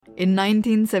In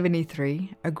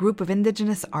 1973, a group of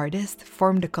indigenous artists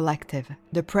formed a collective.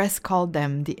 The press called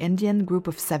them the Indian Group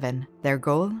of Seven. Their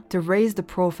goal? To raise the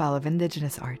profile of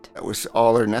indigenous art. It was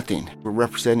all or nothing. We're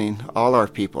representing all our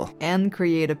people. And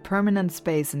create a permanent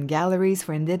space in galleries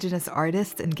for indigenous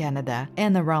artists in Canada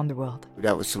and around the world.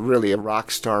 That was really a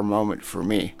rock star moment for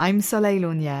me. I'm Soleil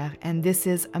Launière, and this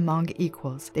is Among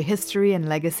Equals, the history and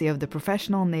legacy of the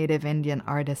Professional Native Indian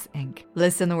Artists, Inc.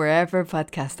 Listen wherever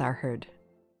podcasts are heard.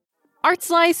 Art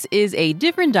Slice is a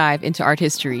different dive into art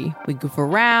history. We goof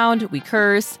around, we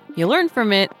curse, you learn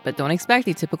from it, but don't expect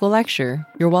a typical lecture.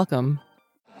 You're welcome.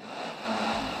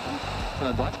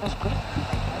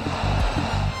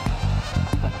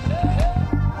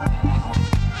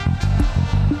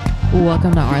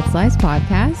 Welcome to Art Slice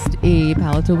Podcast, a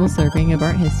palatable slurping of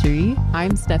art history.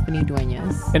 I'm Stephanie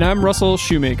Duenas. And I'm Russell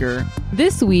Shoemaker.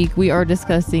 This week, we are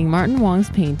discussing Martin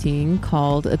Wong's painting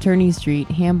called Attorney Street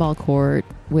Handball Court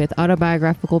with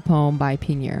autobiographical poem by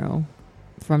Pinheiro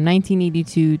from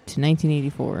 1982 to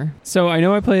 1984. So I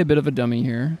know I play a bit of a dummy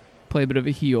here, play a bit of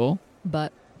a heel.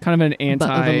 But kind of an anti...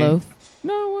 butt of the loaf?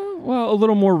 No, well, a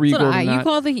little more regal than that. You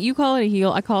call it a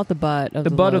heel, I call it the butt of the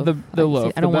loaf. The butt of the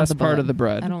loaf, I don't the want best part of the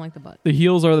bread. I don't like the butt. The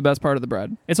heels are the best part of the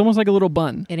bread. It's almost like a little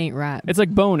bun. It ain't right. It's like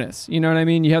bonus, you know what I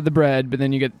mean? You have the bread, but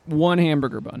then you get one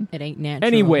hamburger bun. It ain't natural.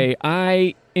 Anyway,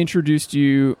 I introduced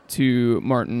you to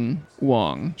Martin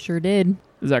Wong. Sure did.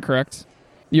 Is that correct?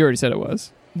 You already said it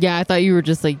was. Yeah, I thought you were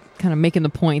just like kind of making the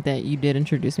point that you did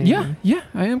introduce me to him. Yeah,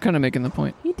 I am kind of making the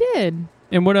point. You did.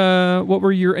 And what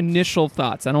were your initial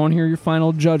thoughts? I don't want to hear your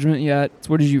final judgment yet.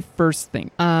 So what did you first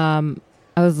think? I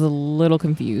was a little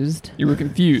confused. You were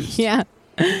confused? Yeah.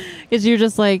 Because you're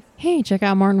just like, hey, check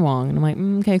out Martin Wong. And I'm like,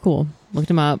 okay, cool. Looked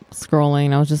him up,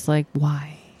 scrolling. I was just like,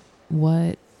 why?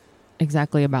 What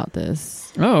exactly about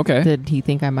this? Oh, okay. Did he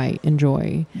think I might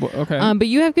enjoy? Well, okay. But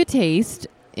you have good taste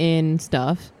in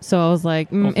stuff. So I was like,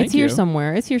 it's here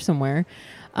somewhere. It's here somewhere.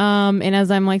 And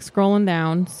as I'm like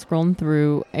scrolling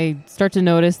through, I start to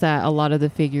notice that a lot of the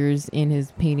figures in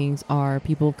his paintings are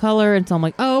people of color. And so I'm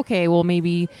like, oh, okay, well,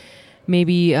 maybe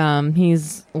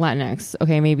he's Latinx.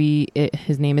 Okay, maybe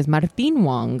his name is Martin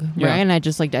Wong, right? Yeah. And I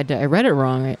just like, I read it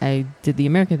wrong. I did the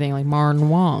American thing, like Martin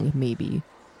Wong, maybe.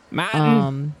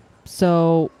 Martin.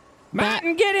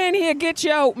 Martin, get in here, get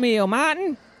your oatmeal,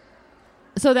 Martin.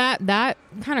 So that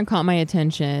kind of caught my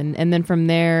attention. And then from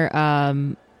there,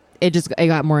 it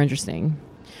got more interesting.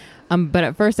 But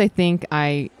at first I think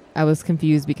I was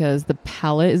confused because the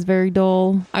palette is very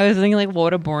dull. I was thinking like,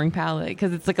 what a boring palette,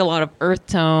 because it's like a lot of earth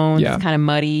tones. Yeah. It's kind of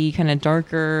muddy, kind of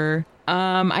darker.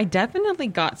 I definitely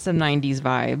got some 90s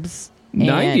vibes.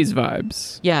 90s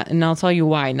vibes. Yeah, and I'll tell you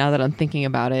why now that I'm thinking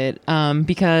about it.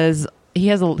 Because he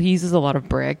uses a lot of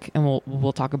brick, and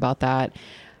we'll talk about that.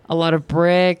 A lot of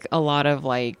brick, a lot of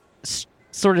like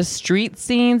sort of street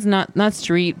scenes, not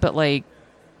street, but like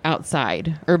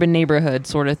outside, urban neighborhood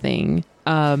sort of thing.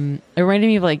 It reminded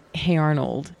me of like Hey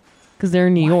Arnold, because they're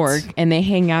in New York and they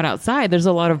hang out outside. There's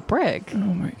a lot of brick. Oh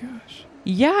my gosh.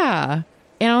 Yeah.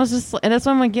 And I was just, and that's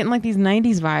why I'm like getting like these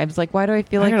 90s vibes. Like, why do I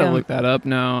feel like I gotta look that up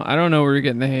now. I don't know where you're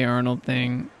getting the Hey Arnold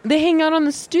thing. They hang out on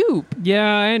the stoop. Yeah,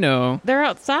 I know. They're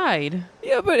outside.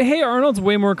 Yeah, but Hey Arnold's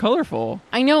way more colorful.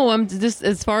 I know. I'm just,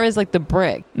 as far as like the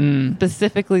brick,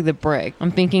 specifically the brick,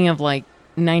 I'm thinking of like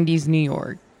 90s New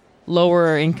York,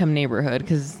 lower income neighborhood,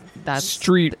 because that's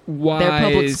they're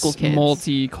public school streetwise, kids.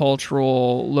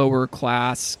 multicultural, lower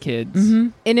class kids. Mm-hmm.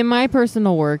 And in my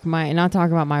personal work, not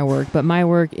talking about my work, but my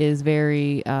work is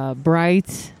very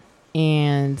bright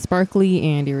and sparkly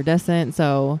and iridescent.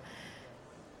 So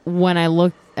when I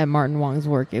looked at Martin Wong's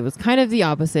work, it was kind of the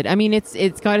opposite. I mean,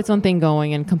 it's got its own thing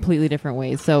going in completely different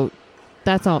ways. So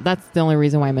that's all. That's the only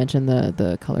reason why I mentioned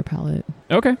the color palette.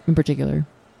 Okay. In particular.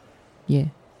 Yeah.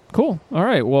 Cool. All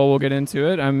right. Well, we'll get into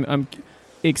it. I'm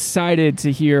excited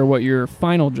to hear what your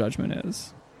final judgment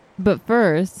is. But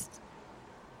first,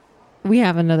 we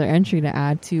have another entry to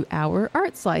add to our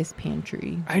Art Slice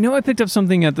pantry. I know I picked up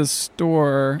something at the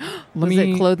store. Was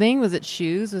it clothing? Was it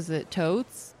shoes? Was it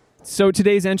totes? So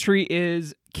today's entry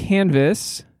is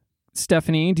canvas.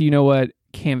 Stephanie, do you know what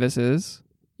canvas is?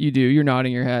 You do. You're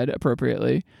nodding your head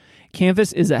appropriately.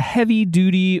 Canvas is a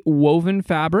heavy-duty woven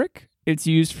fabric. It's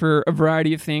used for a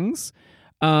variety of things.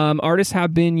 Artists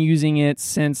have been using it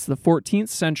since the 14th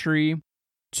century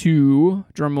to,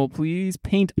 drumroll please,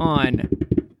 paint on.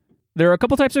 There are a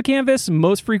couple types of canvas.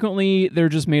 Most frequently, they're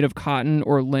just made of cotton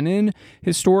or linen.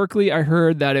 Historically, I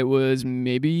heard that it was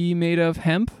maybe made of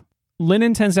hemp.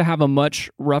 Linen tends to have a much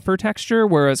rougher texture,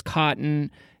 whereas cotton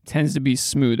tends to be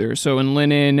smoother. So in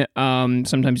linen,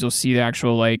 sometimes you'll see the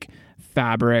actual like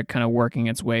fabric kind of working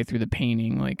its way through the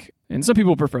painting, like And some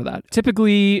people prefer that.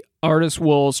 Typically, artists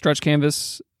will stretch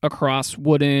canvas across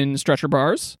wooden stretcher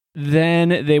bars.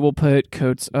 Then they will put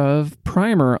coats of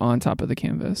primer on top of the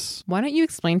canvas. Why don't you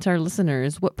explain to our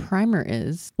listeners what primer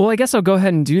is? Well, I guess I'll go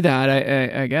ahead and do that.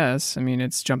 I guess. I mean,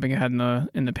 it's jumping ahead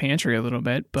in the pantry a little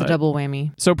bit, but It's a double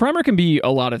whammy. So primer can be a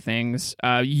lot of things.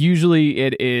 Usually,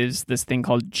 it is this thing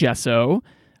called gesso,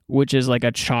 which is like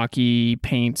a chalky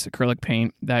paint, acrylic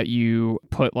paint that you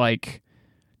put like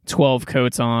 12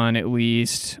 coats on at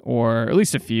least, or at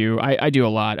least a few. I do a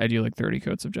lot. I do like 30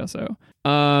 coats of gesso.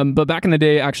 But back in the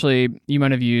day, actually, you might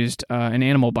have used an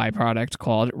animal byproduct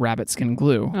called rabbit skin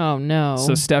glue. Oh, no.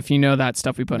 So, Steph, you know that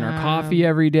stuff we put in our coffee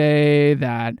every day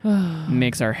that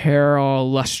makes our hair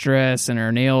all lustrous and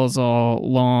our nails all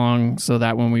long so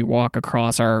that when we walk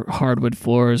across our hardwood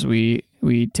floors, we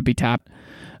tippy-tap.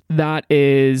 That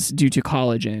is due to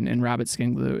collagen, and rabbit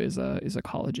skin glue is a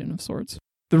collagen of sorts.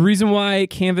 The reason why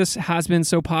canvas has been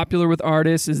so popular with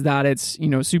artists is that it's,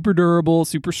 super durable,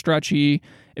 super stretchy.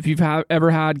 If you've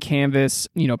ever had canvas,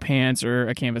 pants or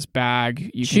a canvas bag,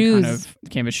 you shoes. can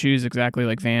canvas shoes, exactly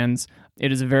like Vans.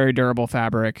 It is a very durable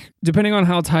fabric. Depending on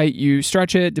how tight you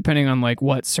stretch it, depending on like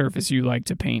what surface you like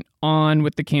to paint on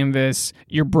with the canvas,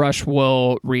 your brush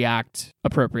will react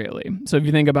appropriately. So if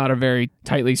you think about a very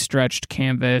tightly stretched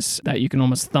canvas that you can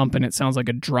almost thump and it sounds like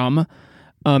a drum,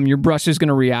 your brush is going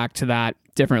to react to that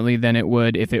differently than it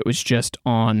would if it was just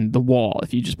on the wall.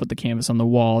 If you just put the canvas on the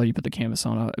wall, you put the canvas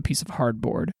on a piece of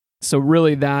hardboard. So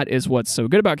really that is what's so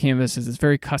good about canvas is it's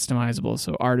very customizable.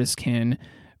 So artists can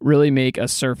really make a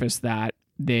surface that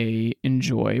they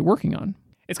enjoy working on.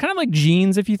 It's kind of like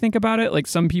jeans if you think about it. Like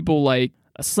some people like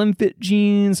a slim fit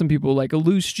jean, some people like a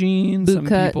loose jean, boot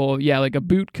cut. People, like a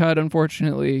boot cut,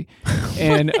 unfortunately.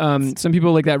 And some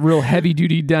people like that real heavy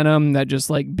duty denim that just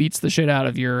like beats the shit out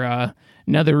of your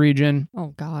nether region.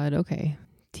 Oh, God. Okay.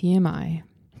 TMI.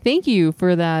 Thank you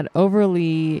for that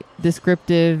overly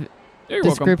descriptive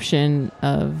description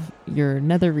of your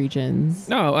nether regions.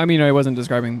 No, I mean, I wasn't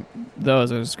describing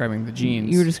those. I was describing the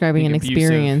jeans. You were describing an abusive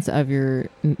experience of your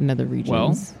nether regions.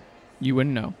 Well, you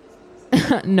wouldn't know.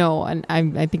 No, and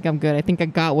I think I'm good. I think I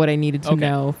got what I needed to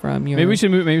know from your Maybe we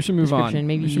should move on.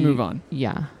 Maybe we should move on.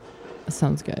 Yeah.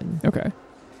 Sounds good. Okay.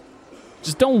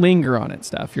 Just don't linger on it,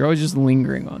 Steph. You're always just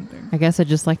lingering on things. I guess I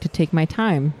just like to take my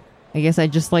time. I guess I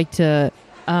just like to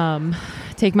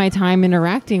take my time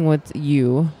interacting with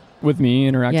you. With me,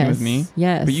 interacting with me?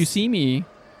 Yes. But you see me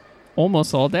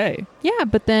almost all day. Yeah,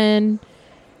 but then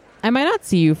I might not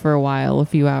see you for a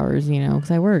few hours,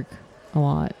 because I work a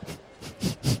lot.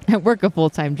 I work a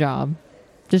full-time job.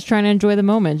 Just trying to enjoy the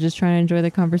moment. Just trying to enjoy the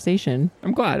conversation.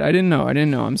 I'm glad. I didn't know.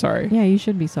 I'm sorry. Yeah, you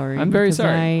should be sorry. I'm very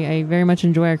sorry. I very much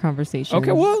enjoy our conversations.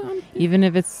 Okay, well. Even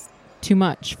if it's too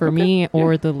much for me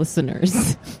or the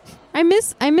listeners. I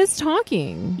miss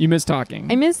talking. You miss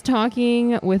talking. I miss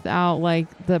talking without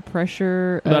like the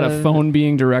pressure without of a phone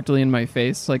being directly in my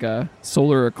face, like a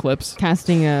solar eclipse.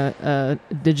 Casting a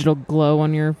digital glow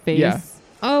on your face. Yeah.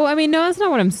 Oh, I mean, no, that's not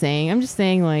what I'm saying. I'm just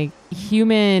saying, like,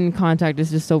 human contact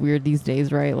is just so weird these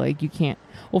days, right? Like, you can't...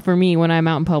 Well, for me, when I'm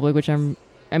out in public, when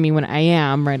I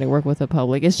am, right, I work with the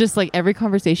public, it's just, like, every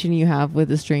conversation you have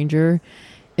with a stranger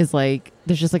is, like,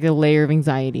 there's just, like, a layer of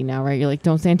anxiety now, right? You're like,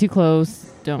 don't stand too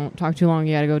close. Don't talk too long.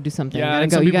 You gotta go do something. Yeah,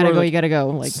 you gotta go.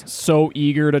 Like, so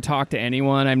eager to talk to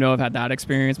anyone. I know I've had that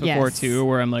experience before, yes. too,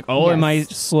 where I'm like, am I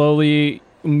slowly...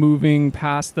 moving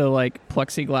past the like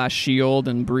plexiglass shield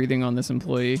and breathing on this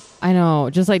employee. I know,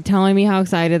 just like telling me how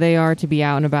excited they are to be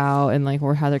out and about and like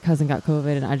or how their cousin got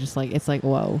COVID, and I just like it's like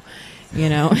whoa,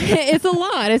 it's a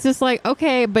lot. It's just like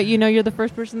okay, but you're the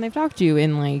first person they've talked to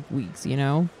in like weeks.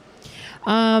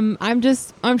 I'm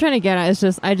trying to get at it's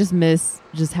just I just miss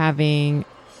just having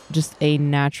just a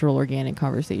natural organic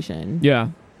conversation. Yeah,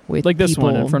 with like this people.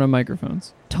 one in front of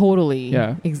microphones. Totally.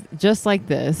 Yeah, just like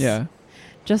this. Yeah.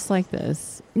 Just like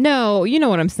this. No, you know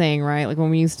what I'm saying, right? Like when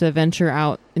we used to venture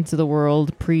out into the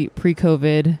world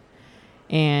pre-COVID,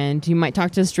 and you might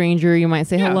talk to a stranger, you might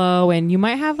say hello, and you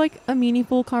might have like a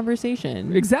meaningful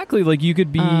conversation. Exactly. Like you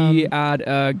could be at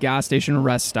a gas station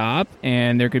rest stop,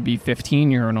 and there could be 15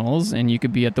 urinals, and you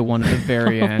could be at the one at the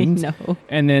very end. No.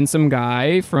 And then some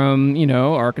guy from,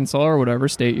 Arkansas or whatever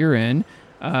state you're in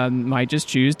might just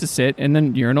choose to sit in the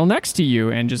urinal next to you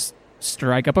and just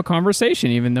strike up a conversation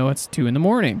even though it's 2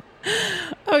 a.m.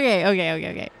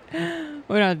 Okay.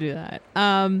 We don't do that.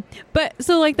 But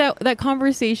so like that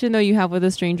conversation though you have with a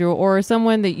stranger or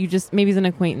someone that you just maybe is an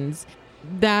acquaintance,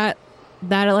 that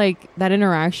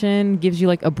interaction gives you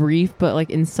like a brief but like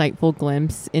insightful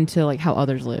glimpse into like how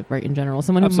others live, right? In general,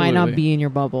 someone who Absolutely. might not be in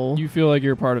your bubble. You feel like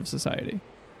you're part of society.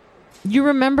 You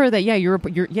remember that, you're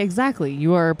exactly.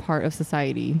 You are a part of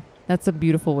society. That's a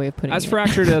beautiful way of putting As it.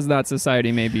 fractured as that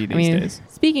society may be these days.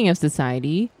 Speaking of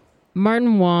society,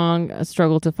 Martin Wong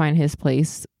struggled to find his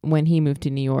place when he moved to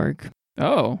New York.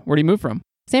 Oh, where'd he move from?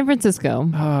 San Francisco.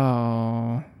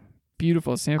 Oh,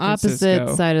 beautiful San Francisco.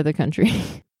 Opposite side of the country.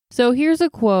 So here's a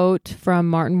quote from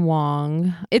Martin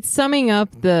Wong. It's summing up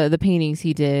the paintings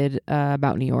he did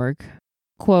about New York.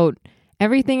 Quote,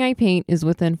 "Everything I paint is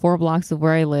within 4 blocks of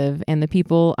where I live and the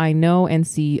people I know and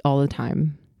see all the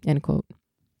time." End quote.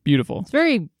 Beautiful. It's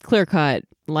very clear cut,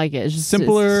 like it. It's just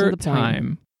Simpler it's to the point.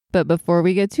 time. But before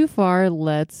we get too far,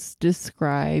 let's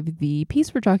describe the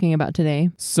piece we're talking about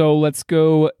today. So let's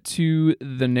go to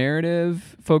the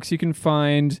narrative. Folks, you can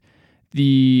find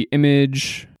the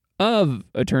image of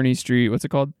Attorney Street. What's it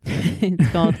called? It's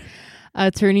called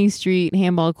Attorney Street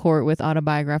Handball Court with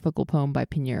Autobiographical Poem by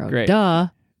Pinheiro. Great. Duh.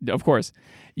 Of course.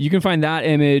 You can find that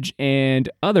image and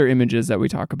other images that we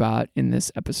talk about in this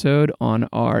episode on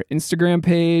our Instagram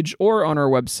page or on our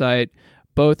website,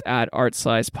 both at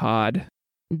artslicepod.com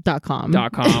 .com.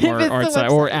 or It's the artslice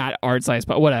or website. at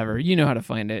artslicepod, whatever. You know how to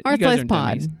find it. You guys Artslice are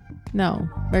Pod. dummies. No,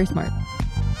 very smart.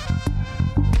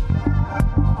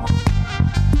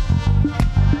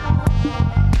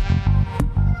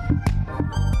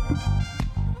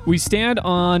 We stand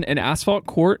on an asphalt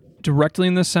court directly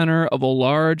in the center of a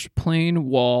large plain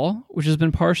wall, which has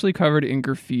been partially covered in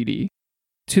graffiti.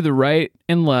 To the right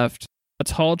and left, a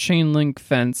tall chain link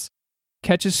fence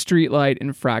catches streetlight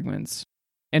in fragments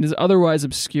and is otherwise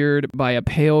obscured by a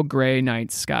pale gray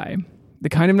night sky. The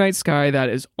kind of night sky that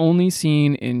is only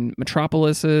seen in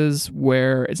metropolises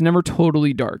where it's never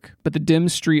totally dark, but the dim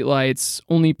streetlights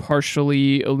only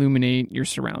partially illuminate your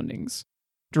surroundings.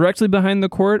 Directly behind the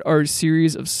court are a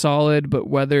series of solid but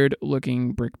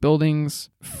weathered-looking brick buildings.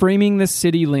 Framing the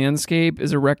city landscape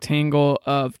is a rectangle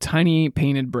of tiny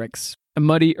painted bricks, a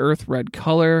muddy earth-red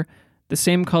color, the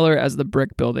same color as the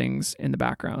brick buildings in the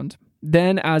background.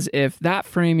 Then, as if that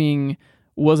framing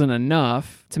wasn't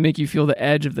enough to make you feel the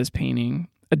edge of this painting,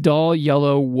 a dull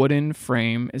yellow wooden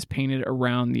frame is painted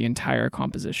around the entire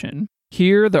composition.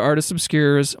 Here, the artist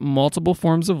obscures multiple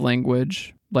forms of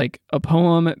language, like a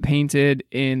poem painted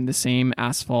in the same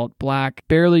asphalt black,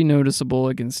 barely noticeable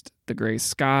against the gray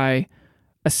sky,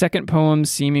 a second poem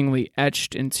seemingly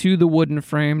etched into the wooden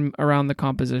frame around the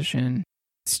composition,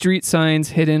 street signs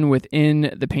hidden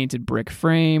within the painted brick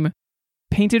frame,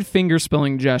 painted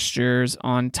finger-spelling gestures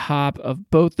on top of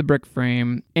both the brick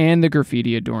frame and the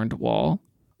graffiti-adorned wall.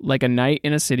 Like a night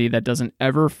in a city that doesn't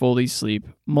ever fully sleep,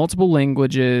 multiple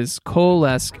languages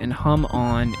coalesce and hum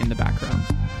on in the background.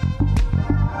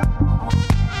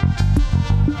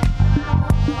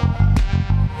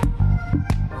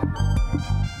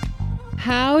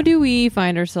 How do we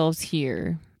find ourselves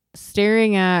here?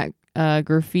 Staring at a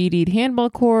graffitied handball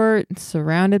court,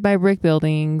 surrounded by brick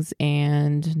buildings,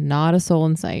 and not a soul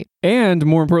in sight. And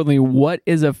more importantly, what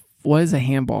is a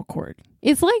handball court?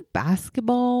 It's like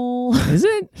basketball. Is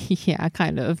it? Yeah,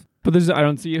 kind of. But I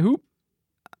don't see a hoop.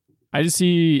 I just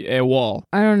see a wall.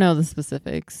 I don't know the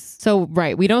specifics. So,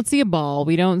 right, we don't see a ball.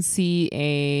 We don't see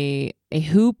a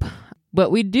hoop. But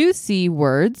we do see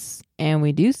words, and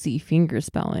we do see finger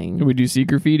spelling. We do see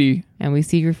graffiti. And we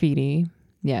see graffiti.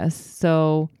 Yes.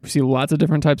 So, We see lots of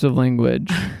different types of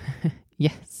language.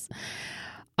 yes.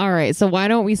 All right. So why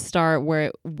don't we start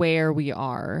where we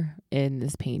are in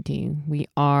this painting? We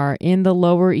are in the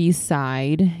Lower East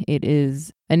Side. It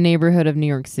is a neighborhood of New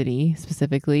York City,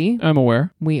 specifically. I'm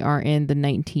aware. We are in the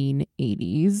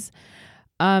 1980s.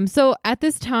 So at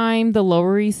this time, the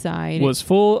Lower East Side Was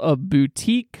full of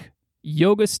boutique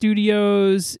yoga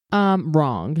studios.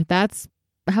 Wrong. That's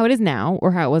how it is now,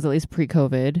 or how it was at least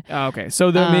pre-COVID. Okay,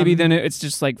 so then maybe then it's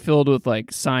just like filled with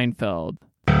like Seinfeld.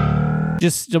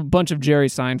 Just a bunch of Jerry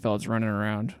Seinfelds running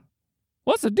around.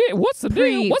 What's the deal? What's the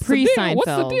deal? What's the deal? What's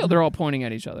the Pre-Seinfeld. deal? They're all pointing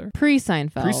at each other.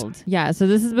 Pre-Seinfeld. Yeah. So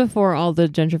this is before all the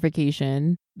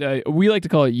gentrification. We like to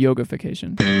call it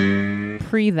yogafication.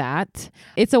 Pre that.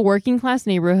 It's a working class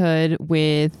neighborhood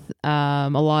with a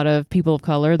lot of people of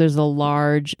color. There's a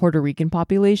large Puerto Rican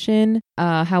population.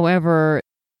 However,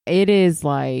 it is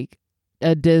like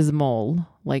a dismal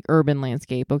like urban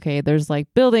landscape. Okay. There's like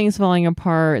buildings falling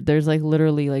apart. There's like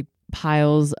literally like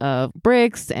piles of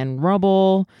bricks and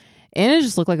rubble. And it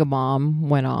just looked like a bomb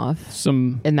went off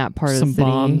in that part of the city.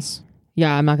 Bombs.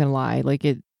 Yeah, I'm not going to lie. Like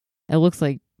it looks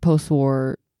like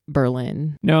post-war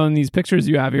Berlin. Now, in these pictures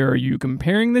you have here, are you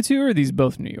comparing the two, or are these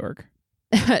both New York?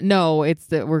 No, it's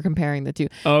that we're comparing the two.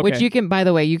 Oh, okay. Which you can, by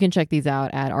the way, you can check these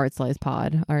out at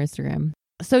ArtSlicePod, our Instagram.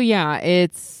 So yeah,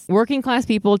 it's working class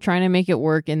people trying to make it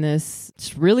work in this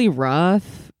really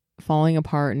rough, falling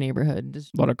apart neighborhood.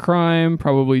 Just, A lot of crime,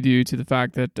 probably due to the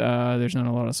fact that there's not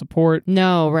a lot of support.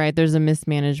 no, right. There's a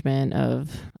mismanagement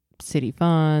of city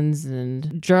funds,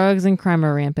 and drugs and crime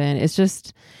are rampant.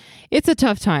 It's a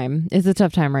tough time. It's a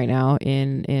tough time right now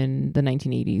in the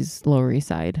 1980s Lower East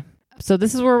Side. So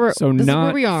this is where this is not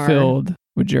where we are. filled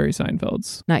with Jerry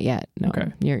Seinfelds. Not yet. No.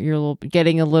 Okay. You're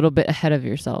getting a little bit ahead of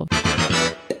yourself.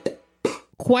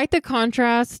 Quite the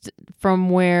contrast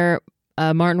from where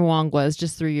Martin Wong was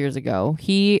just 3 years ago.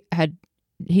 He had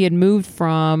moved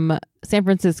from San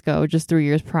Francisco just 3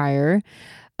 years prior.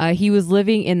 He was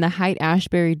living in the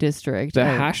Haight-Ashbury district. The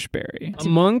Hashberry.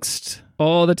 Amongst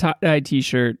all the tie-dye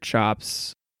t-shirt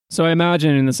shops. So I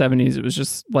imagine in the 70s it was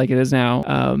just like it is now,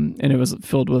 and it was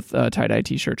filled with tie-dye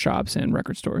t-shirt shops and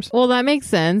record stores. Well, that makes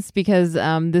sense because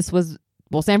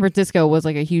San Francisco was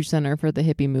like a huge center for the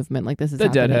hippie movement. Like this is The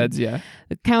happening. Deadheads, yeah.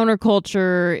 The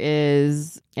counterculture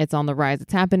it's on the rise.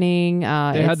 It's happening. They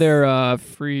had their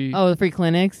free... the free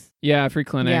clinics. Yeah, free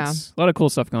clinics. A lot of cool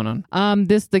stuff going on.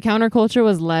 The counterculture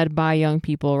was led by young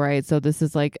people, right? So this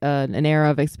is like an era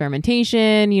of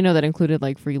experimentation, that included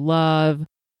like free love,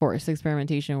 forced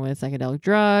experimentation with psychedelic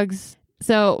drugs.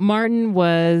 So Martin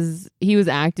was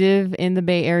active in the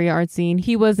Bay Area art scene.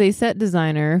 He was a set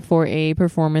designer for a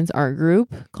performance art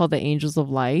group called the Angels of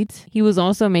Light. He was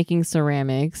also making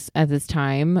ceramics at this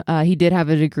time. He did have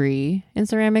a degree in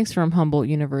ceramics from Humboldt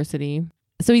University.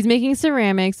 So he's making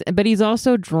ceramics, but he's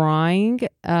also drawing.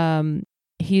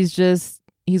 He's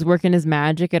working his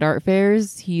magic at art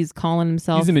fairs. He's calling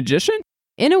himself... He's a magician?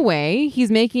 In a way, he's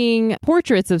making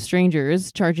portraits of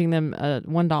strangers, charging them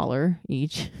 $1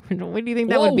 each. What do you think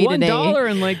that would be today?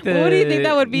 $1 in like the What do you think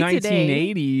that would be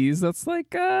today? 1980s. That's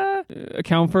like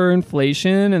account for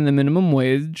inflation and the minimum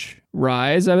wage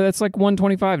rise. I mean, that's like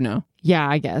 $1.25 now. Yeah,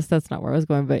 I guess that's not where I was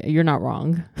going, but you're not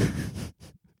wrong.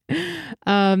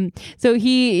 So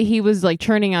he was like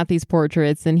churning out these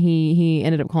portraits, and he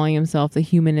ended up calling himself the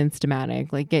Human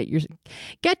Instamatic. Like get your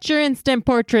instant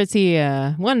portraits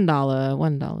here,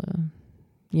 $1.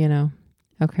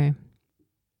 Okay.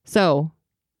 So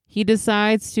he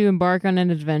decides to embark on an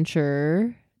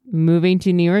adventure, moving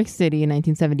to New York City in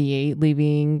 1978,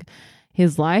 leaving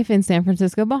his life in San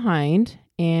Francisco behind.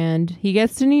 And he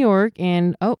gets to New York,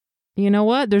 and you know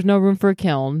what? There's no room for a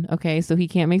kiln. Okay, so he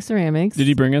can't make ceramics. Did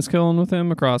he bring his kiln with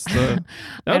him across the...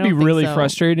 That would be really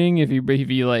frustrating if he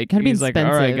like... He's like,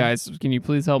 all right, guys, can you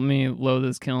please help me load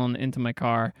this kiln into my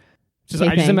car?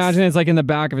 I just imagine it's like in the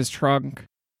back of his trunk.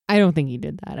 I don't think he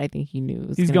did that. I think he knew it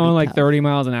was He's going like 30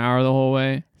 miles an hour the whole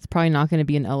way. It's probably not going to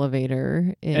be an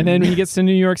elevator. And then he gets to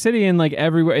New York City, and like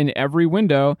in every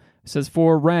window says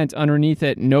for rent, underneath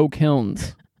it, no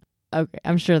kilns. Okay,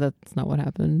 I'm sure that's not what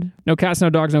happened. No cats, no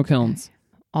dogs, no kilns.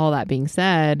 All that being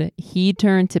said, he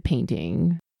turned to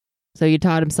painting. So he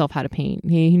taught himself how to paint.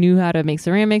 He knew how to make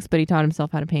ceramics, but he taught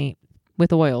himself how to paint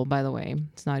with oil, by the way.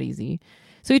 It's not easy.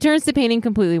 So he turns to painting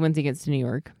completely once he gets to New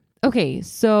York. Okay,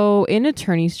 so in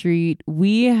Attorney Street,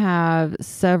 we have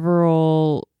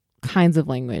several kinds of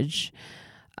language.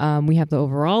 We have the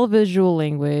overall visual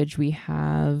language. We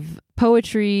have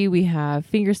poetry. We have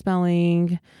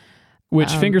fingerspelling. Which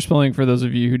fingerspelling, for those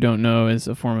of you who don't know, is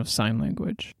a form of sign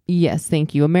language. Yes,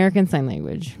 thank you. American Sign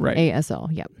Language. Right. ASL,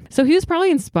 yep. So he was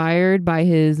probably inspired by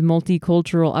his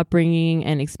multicultural upbringing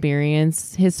and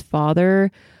experience. His father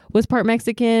was part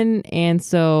Mexican, and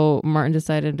so Martin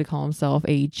decided to call himself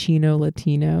a Chino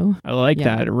Latino. I like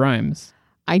that. It rhymes.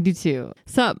 I do too.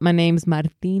 Sup, my name's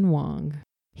Martin Wong.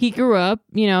 He grew up,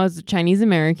 as a Chinese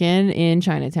American in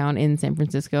Chinatown in San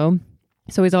Francisco.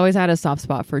 So he's always had a soft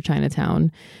spot for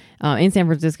Chinatown. In San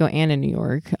Francisco and in New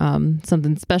York.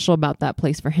 Something special about that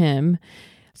place for him.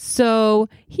 So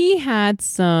he had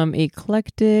some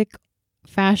eclectic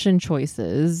fashion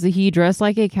choices. He dressed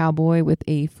like a cowboy with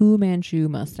a Fu Manchu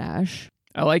mustache.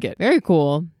 I like it. Very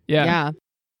cool. Yeah.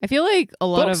 I feel like a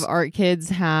lot of art kids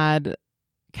had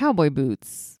cowboy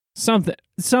boots. Something.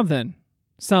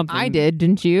 I did,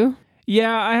 didn't you?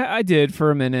 Yeah, I did for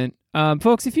a minute.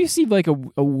 Folks, if you see like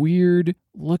a weird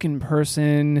looking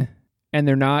person... and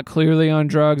they're not clearly on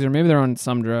drugs, or maybe they're on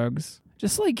some drugs,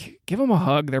 just like give them a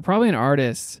hug. They're probably an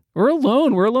artist. We're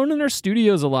alone in our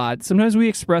studios a lot. Sometimes we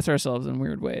express ourselves in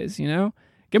weird ways, Give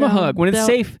them a hug when it's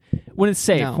safe. When it's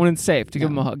safe to give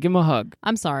them a hug. Give them a hug.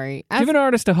 I'm sorry. Give an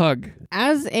artist a hug.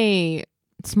 As a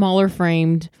smaller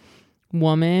framed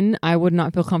woman, I would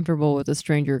not feel comfortable with a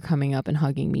stranger coming up and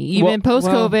hugging me. Even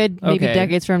post-COVID, maybe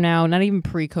decades from now, not even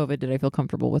pre-COVID did I feel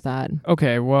comfortable with that.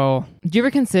 Okay, well... Do you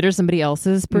ever consider somebody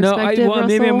else's perspective, No, Russell?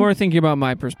 maybe I'm more thinking about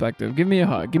my perspective. Give me a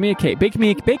hug. Give me a cake. Bake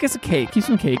us a cake. Keep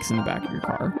some cakes in the back of your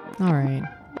car. All right.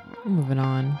 Moving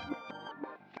on.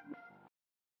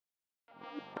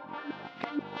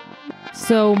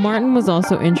 So Martin was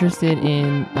also interested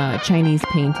in Chinese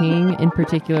painting. In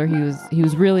particular, he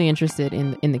was really interested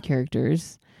in the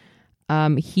characters.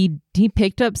 He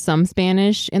picked up some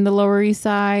Spanish in the Lower East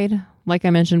Side. Like I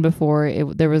mentioned before,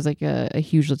 there was like a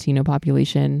huge Latino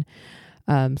population.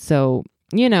 So,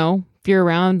 you know, if you're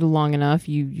around long enough,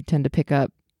 you tend to pick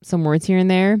up some words here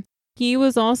and there. He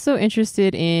was also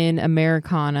interested in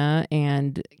Americana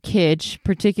and kitsch,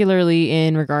 particularly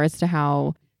in regards to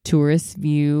how tourists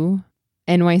view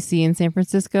NYC and San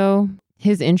Francisco.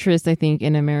 His interest, I think,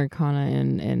 in Americana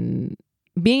and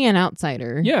being an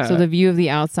outsider. Yeah. So the view of the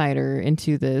outsider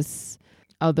into this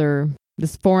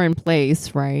foreign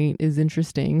place, right, is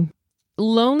interesting.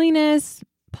 Loneliness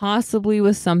possibly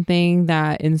was something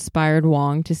that inspired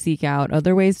Wong to seek out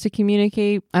other ways to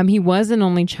communicate. He was an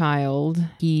only child.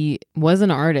 He was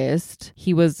an artist.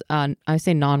 He was, I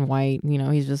say non-white, you know,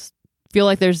 he's just feel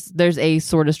like there's a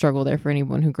sort of struggle there for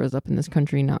anyone who grows up in this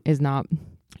country is not,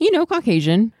 you know,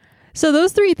 Caucasian. So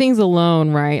those three things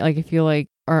alone, right, like I feel like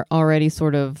are already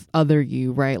sort of other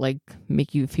you, right, like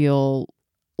make you feel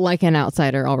like an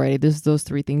outsider already. Those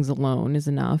three things alone is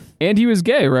enough. And he was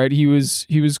gay, right? He was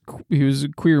a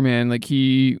queer man. Like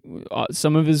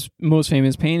some of his most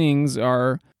famous paintings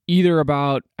are either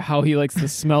about how he likes the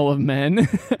smell of men,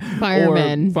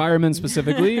 firemen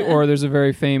specifically, or there's a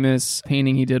very famous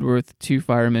painting he did with two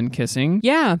firemen kissing.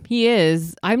 Yeah, he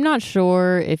is. I'm not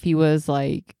sure if he was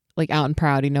like out and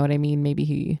proud. You know what I mean?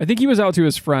 Maybe I think he was out to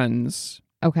his friends.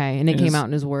 Okay, and it came out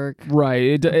in his work.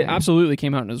 Right, it absolutely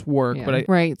came out in his work. Yeah. But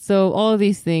right, so all of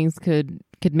these things could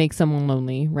make someone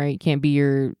lonely, right? You can't be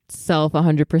yourself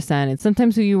 100%. And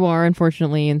sometimes who you are,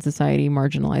 unfortunately, in society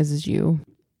marginalizes you.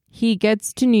 He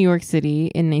gets to New York City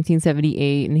in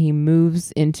 1978, and he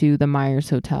moves into the Myers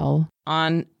Hotel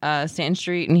on Stanton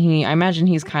Street. And I imagine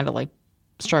he's kind of like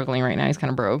struggling right now. He's kind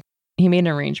of broke. He made an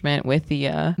arrangement with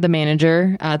the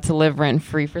manager to live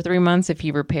rent-free for 3 months if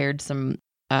he repaired some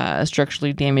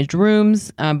structurally damaged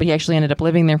rooms, but he actually ended up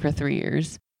living there for 3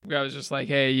 years. I was just like,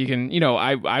 hey, you can, you know,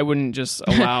 I wouldn't just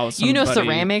allow somebody... You know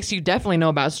ceramics, you definitely know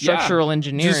about structural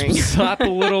engineering. Just slap a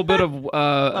little bit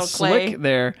of slick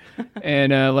there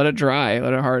and let it dry,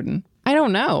 let it harden. I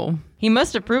don't know. He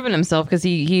must have proven himself because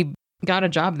he got a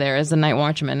job there as a night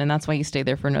watchman, and that's why he stayed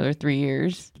there for another 3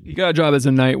 years. He got a job as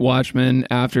a night watchman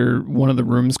after one of the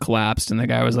rooms collapsed, and the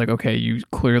guy was like, okay, you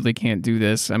clearly can't do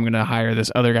this. I'm going to hire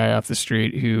this other guy off the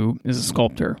street who is a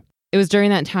sculptor. It was during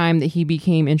that time that he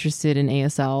became interested in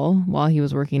ASL while he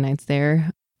was working nights there.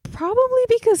 Probably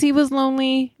because he was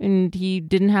lonely and he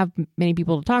didn't have many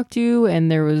people to talk to,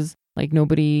 and there was like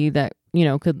nobody that, you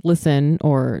know, could listen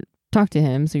or talk to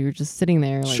him. So you're just sitting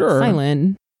there like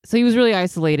silent. So he was really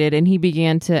isolated, and he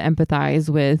began to empathize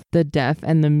with the deaf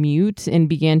and the mute and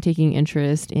began taking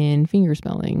interest in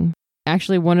fingerspelling.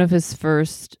 Actually, one of his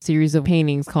first series of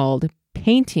paintings called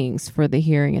Paintings for the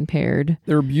Hearing Impaired.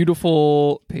 They're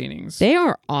beautiful paintings. They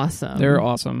are awesome. They're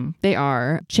awesome. They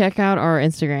are. Check out our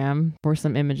Instagram for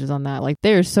some images on that. Like,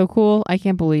 they're so cool. I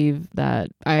can't believe that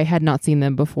I had not seen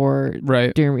them before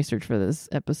during research for this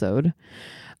episode.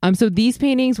 So these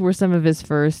paintings were some of his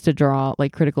first to draw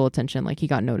like critical attention. Like he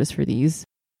got noticed for these.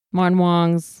 Martin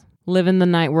Wong's living the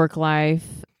night work life.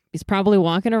 He's probably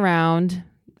walking around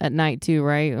at night too,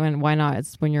 right? And why not?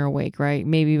 It's when you're awake, right?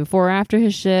 Maybe before or after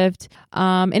his shift.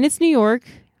 And it's New York.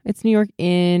 It's New York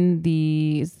in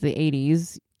the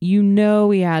 80s. You know,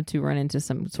 he had to run into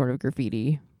some sort of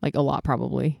graffiti, like a lot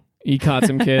probably. He caught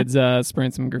some kids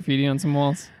spraying some graffiti on some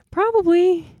walls.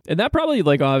 Probably. And that probably,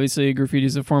 like, obviously graffiti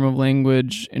is a form of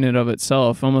language in and of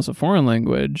itself, almost a foreign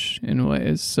language in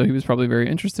ways. So he was probably very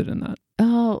interested in that.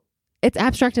 Oh, it's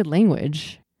abstracted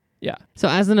language. Yeah. So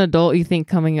as an adult, you think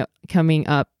coming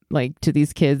up like to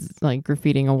these kids, like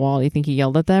graffitiing a wall, do you think he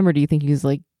yelled at them, or do you think he was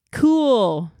like,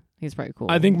 cool? He's probably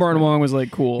cool. I think Martin Wong was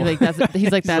like, cool. He's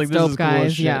like, that's dope,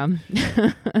 guys. Cool, yeah.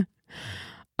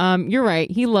 You're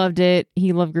right. He loved it.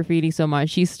 He loved graffiti so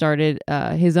much. He started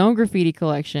his own graffiti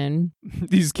collection.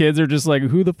 These kids are just like,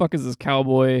 who the fuck is this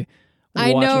cowboy?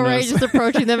 I know, right? Us? Just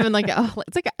approaching them and like, oh,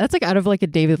 that's like out of like a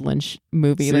David Lynch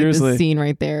movie. Seriously. Like this scene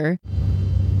right there.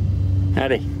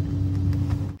 Howdy.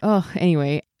 Oh,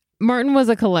 anyway, Martin was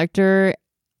a collector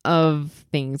of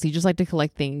things. He just liked to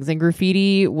collect things, and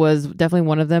graffiti was definitely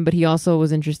one of them, but he also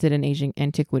was interested in Asian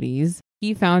antiquities.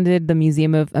 He founded the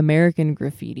Museum of American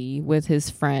Graffiti with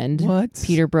his friend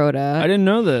Peter Broda. I didn't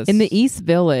know this. In the East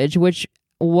Village, which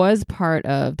was part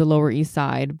of the Lower East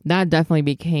Side. That definitely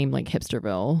became like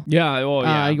Hipsterville. Yeah. Oh,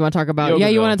 yeah. You want to talk about? Yogaville. Yeah,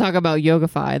 you want to talk about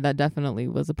Yogafi? That definitely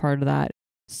was a part of that.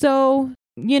 So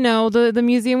the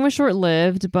museum was short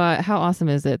lived, but how awesome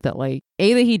is it that like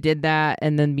A, that he did that,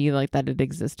 and then B, like that it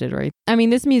existed, right? I mean,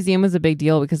 this museum was a big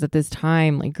deal because at this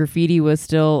time, like graffiti was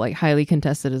still like highly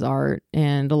contested as art,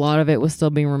 and a lot of it was still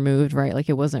being removed, right? Like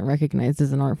it wasn't recognized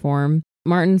as an art form.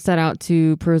 Martin set out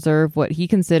to preserve what he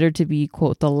considered to be,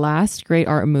 quote, the last great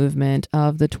art movement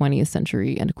of the 20th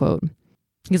century, end quote.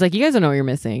 He's like, you guys don't know what you're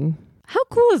missing. How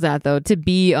cool is that, though, to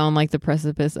be on like the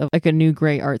precipice of like a new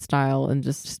great art style and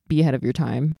just be ahead of your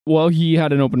time? Well, he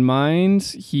had an open mind.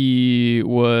 He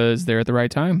was there at the right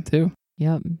time, too.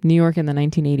 Yep. New York in the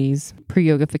 1980s,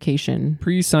 pre-yogification.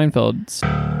 Pre-Seinfelds.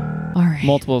 All right.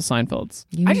 Multiple Seinfelds.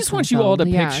 You I need just want you all to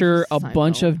Seinfeld. Yeah, picture a just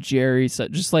bunch Seinfeld. of Jerry,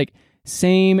 just like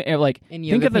same, like In think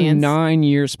yoga of the pants.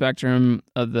 9-year spectrum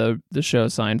of the show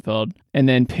Seinfeld, and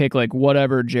then pick like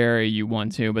whatever Jerry you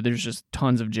want to, but there's just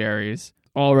tons of Jerrys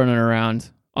all running around,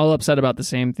 all upset about the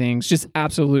same things, just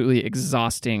absolutely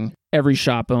exhausting every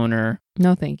shop owner.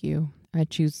 No, thank you. I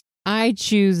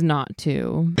choose not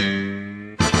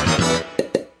to.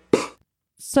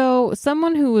 So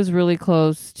someone who was really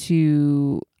close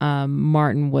to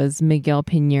Martin was Miguel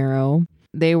Pinheiro.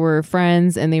 They were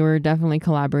friends and they were definitely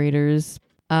collaborators.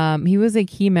 He was a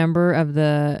key member of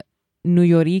the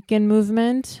Nuyorican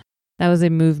movement. That was a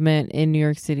movement in New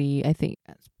York City, I think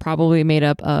probably made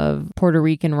up of Puerto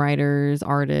Rican writers,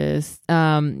 artists.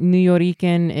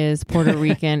 Nuyorican is Puerto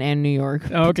Rican and New York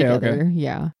put Okay. together.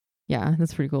 Yeah,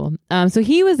 that's pretty cool. So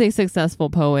he was a successful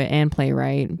poet and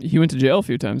playwright. He went to jail a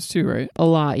few times too, right? A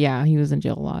lot, yeah. He was in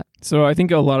jail a lot. So I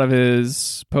think a lot of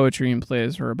his poetry and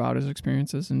plays were about his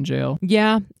experiences in jail.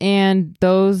 Yeah, and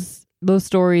those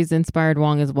stories inspired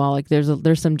Wong as well. Like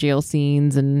there's some jail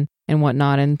scenes and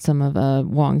whatnot in some of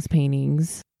Wong's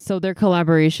paintings. So their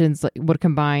collaborations would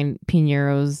combine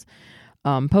Pinheiro's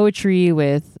poetry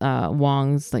with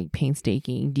Wong's like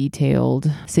painstaking, detailed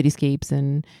cityscapes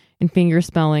and finger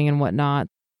spelling and whatnot.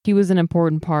 He was an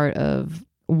important part of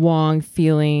Wong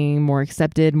feeling more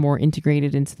accepted, more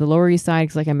integrated into the Lower East Side.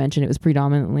 Because like I mentioned, it was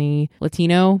predominantly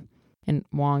Latino. And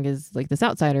Wong is like this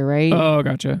outsider, right? Oh,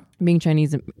 gotcha. Being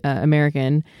Chinese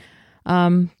American.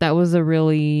 That was a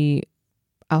really,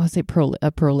 I would say,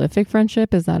 a prolific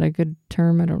friendship. Is that a good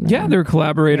term? I don't know. Yeah, they're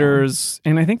collaborators. Yeah.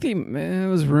 And I think it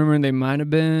was rumored they might have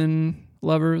been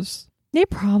lovers. They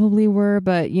probably were,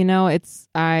 but it's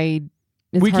hard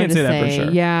can't to say that for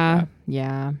sure.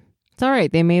 Yeah. It's all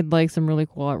right. They made like some really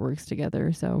cool artworks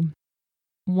together. So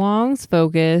Wong's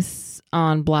focus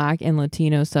on Black and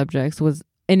Latino subjects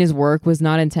in his work was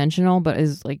not intentional, but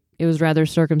it was rather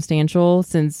circumstantial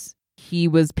since he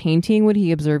was painting what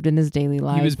he observed in his daily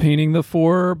life. He was painting the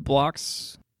 4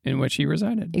 blocks in which he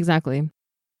resided. Exactly.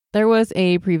 There was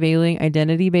a prevailing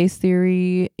identity-based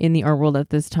theory in the art world at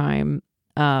this time,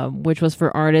 which was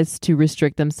for artists to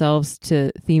restrict themselves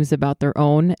to themes about their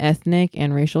own ethnic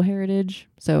and racial heritage.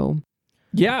 So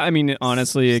yeah, I mean,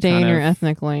 honestly, stay in your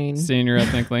ethnic lane. Stay in your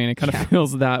ethnic lane. It kind Yeah. of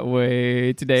feels that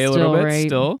way today a Still, little bit right?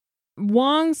 still.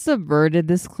 Wong subverted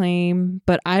this claim,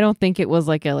 but I don't think it was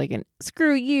like an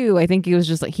screw you. I think it was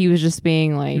just like he was just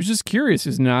being like He was just curious. He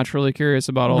was naturally curious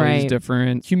about all Right. these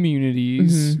different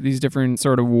communities, these different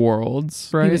sort of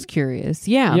worlds, right? he was curious.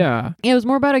 Yeah. Yeah. It was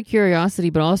more about a curiosity,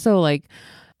 but also like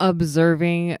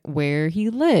observing where he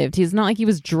lived. He's not like he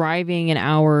was driving an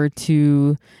hour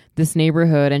to this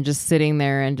neighborhood and just sitting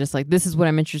there and just like, this is what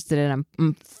I'm interested in.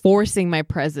 I'm forcing my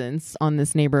presence on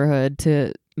this neighborhood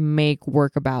to make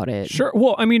work about it. Sure.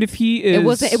 Well, I mean, if he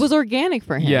is... It was organic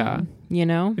for him. Yeah.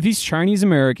 If he's Chinese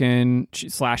American /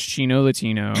 Chino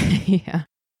Latino, yeah.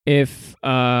 if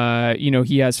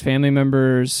he has family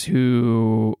members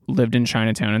who lived in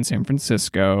Chinatown in San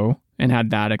Francisco and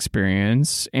had that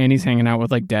experience, and he's hanging out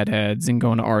with like deadheads and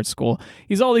going to art school,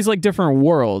 he's all these like different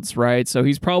worlds, right? So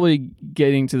he's probably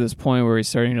getting to this point where he's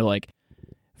starting to like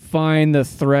find the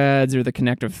threads or the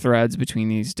connective threads between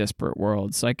these disparate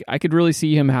worlds. Like I could really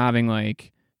see him having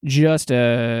like just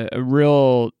a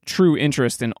real true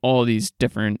interest in all these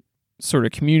different sort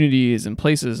of communities and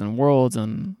places and worlds.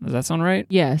 And does that sound right?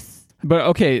 Yes. But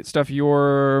okay, Steph,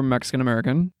 you're Mexican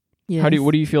American. Yes.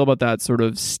 What do you feel about that sort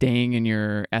of staying in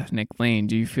your ethnic lane?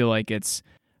 Do you feel like it's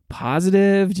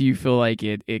positive? Do you feel like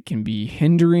it can be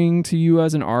hindering to you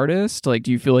as an artist? Like,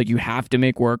 do you feel like you have to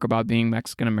make work about being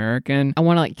Mexican American? I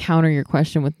want to like counter your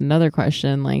question with another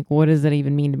question. Like, what does it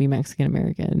even mean to be Mexican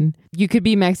American? You could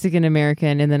be Mexican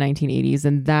American in the 1980s,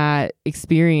 and that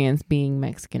experience being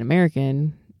Mexican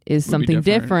American is Would be something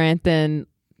different. different than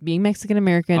being Mexican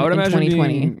American I would in imagine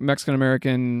 2020. being Mexican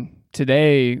American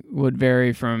today would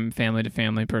vary from family to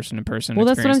family, person to person. Well,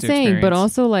 that's what I'm experience to saying. But experience.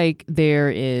 also, like, there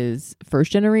is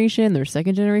first generation, there's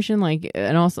second generation, like,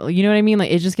 and also, you know what I mean?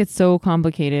 Like, it just gets so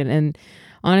complicated. And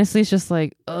honestly, it's just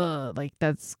like, like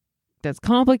that's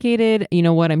complicated. You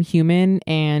know what? I'm human,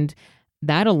 and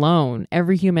that alone,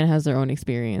 every human has their own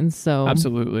experience. So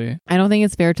Absolutely. I don't think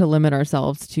it's fair to limit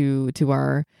ourselves to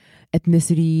our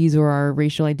ethnicities or our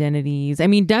racial identities. I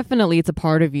mean, definitely it's a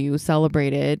part of you.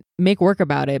 Celebrate it, make work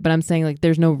about it. But I'm saying like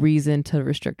there's no reason to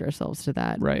restrict ourselves to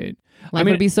that. Right. Life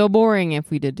would be so boring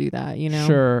if we did do that, you know?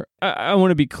 Sure. I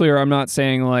want to be clear. I'm not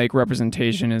saying like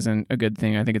representation isn't a good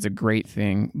thing. I think it's a great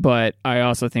thing. But I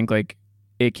also think like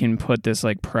it can put this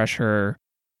like pressure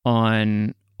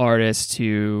on artists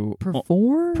to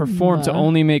perform to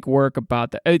only make work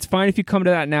about that. It's fine if you come to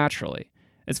that naturally.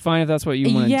 It's fine if that's what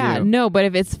you want to do. Yeah, no, but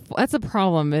if that's a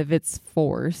problem if it's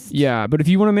forced. Yeah, but if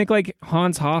you want to make like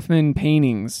Hans Hoffman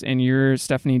paintings and you're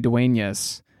Stephanie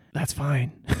Duenas, that's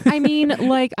fine. I mean,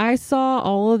 like I saw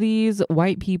all of these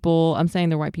white people. I'm saying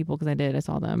they're white people because I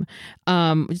saw them.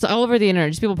 Just all over the internet,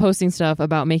 just people posting stuff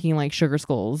about making like sugar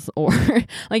skulls or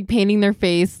like painting their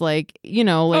face, like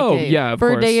like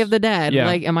for Day of the Dead. Yeah.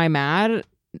 Like, am I mad?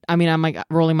 I mean, I'm like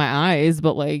rolling my eyes,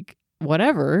 but like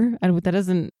whatever. And that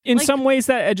doesn't. In like, some ways,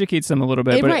 that educates them a little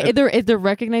bit. If they're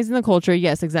recognizing the culture,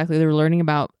 yes, exactly. They're learning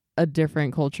about a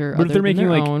different culture. But if they're making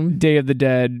like own. Day of the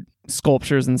Dead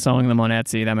sculptures and selling them on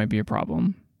Etsy, that might be a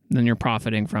problem. Then you're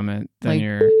profiting from it. Then like,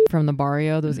 you're from the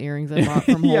barrio, those earrings I bought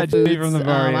from Whole yeah, Foods. from the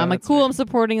barrio. I'm like, cool. I'm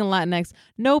supporting a Latinx.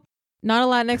 Nope, not a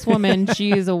Latinx woman.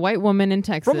 She is a white woman in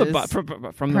Texas. From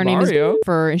her the name barrio. is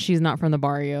Fur, and she's not from the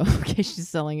barrio. Okay, she's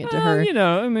selling it to her.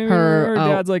 Maybe her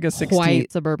dad's like a 16.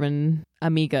 White suburban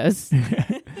amigas.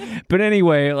 But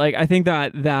anyway, like I think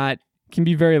that can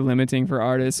be very limiting for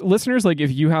artists. Listeners, like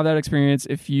if you have that experience,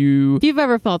 if you've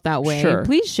ever felt that way, sure,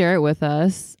 please share it with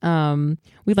us.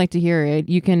 We'd like to hear it.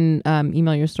 You can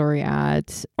email your story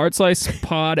at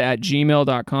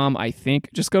artslicepod@gmail.com. I think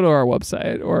just go to our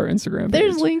website or Instagram page.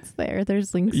 There's links there.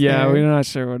 Yeah, there. we're not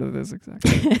sure what it is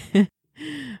exactly.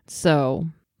 So,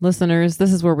 listeners,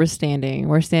 this is where we're standing.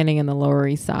 We're standing in the Lower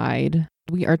East Side.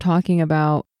 We are talking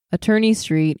about Attorney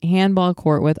Street Handball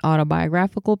Court with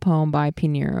autobiographical poem by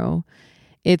Pinheiro.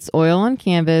 It's oil on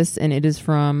canvas, and it is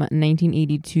from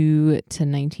 1982 to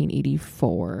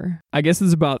 1984. I guess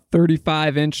it's about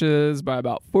 35 inches by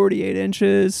about 48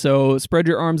 inches, so spread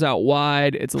your arms out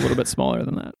wide. It's a little bit smaller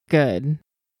than that. Good.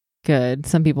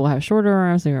 Some people have shorter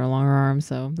arms, some have longer arms,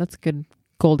 so that's good.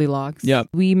 Goldilocks. Yep.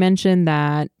 We mentioned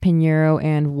that Pinheiro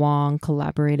and Wong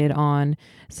collaborated on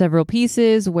several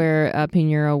pieces where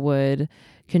Pinheiro would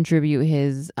contribute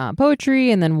his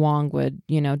poetry and then Wong would,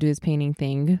 do his painting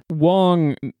thing.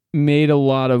 Wong made a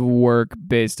lot of work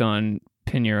based on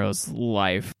Pinheiro's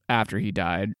life after he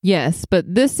died. Yes,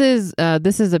 but this is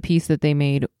a piece that they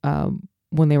made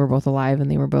when they were both alive and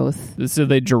they were both... So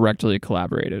they directly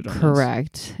collaborated on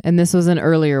correct. This. And this was an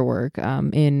earlier work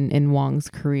in Wong's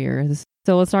career.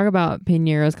 So let's talk about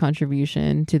Pinheiro's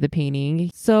contribution to the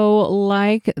painting. So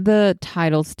like the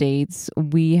title states,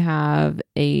 we have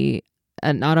an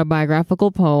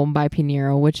autobiographical poem by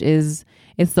Pinheiro, which it's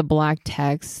the black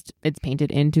text. It's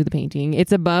painted into the painting.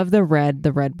 It's above the red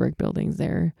brick buildings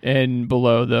there. And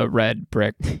below the red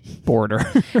brick border.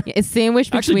 It's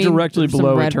sandwiched between actually directly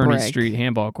below Attorney brick. Street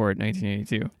Handball Court,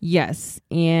 1982. Yes.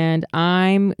 And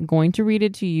I'm going to read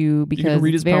it to you because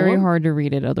it's very hard to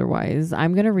read it otherwise.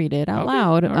 I'm going to read it out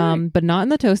loud, right. But not in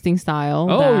the toasting style.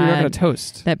 Oh, you're not going to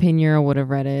toast. That Pinheiro would have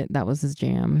read it. That was his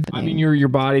jam. I mean, your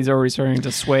body's already starting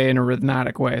to sway in a rhythmic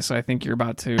way, so I think you're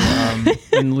about to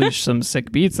unleash some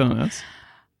sick beats on us.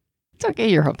 Don't get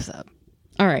your hopes up.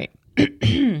 All right.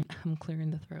 I'm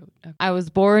clearing the throat. Okay. I was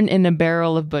born in a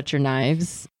barrel of butcher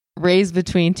knives, raised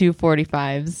between two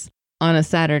 45s on a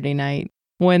Saturday night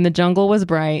when the jungle was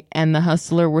bright and the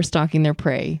hustler were stalking their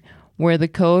prey, where the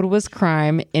code was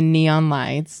crime in neon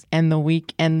lights and the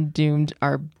weak and doomed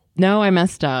are... No, I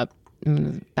messed up. I'm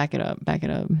gonna back it up.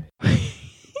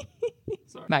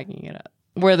 Backing it up.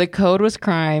 Where the code was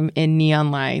crime in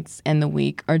neon lights and the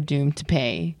weak are doomed to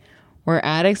pay. Where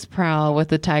addicts prowl with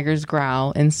the tiger's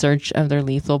growl in search of their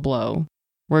lethal blow.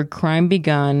 Where crime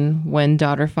begun when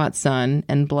daughter fought son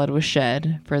and blood was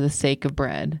shed for the sake of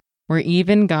bread. Where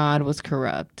even God was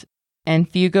corrupt. And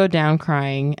few go down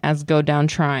crying as go down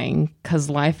trying, 'cause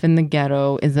life in the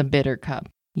ghetto is a bitter cup.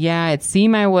 Yeah, it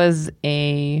seemed I was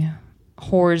a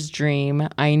whore's dream.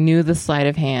 I knew the sleight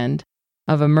of hand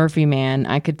of a Murphy man.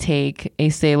 I could take a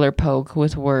sailor poke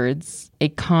with words a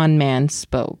con man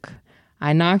spoke.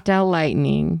 I knocked out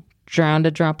lightning, drowned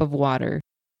a drop of water,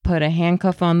 put a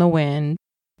handcuff on the wind,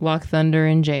 locked thunder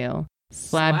in jail,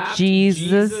 slapped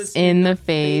Jesus in the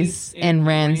face, and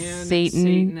ran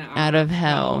Satan out of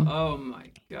hell. Oh my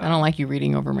I don't like you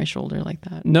reading over my shoulder like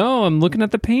that. No, I'm looking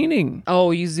at the painting.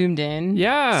 Oh, you zoomed in?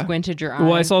 Yeah. Squinted your eye?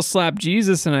 Well, I saw Slap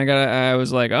Jesus, and I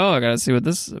was like, oh, I gotta see what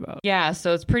this is about. Yeah,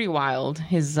 so it's pretty wild.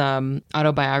 His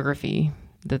autobiography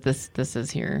that this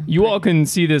is here. You all can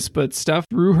see this, but Steph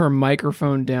threw her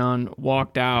microphone down,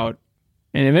 walked out,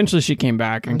 and eventually she came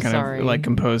back and of like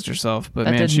composed herself. But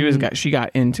man, she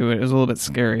got into it. It was a little bit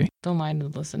scary. Don't mind the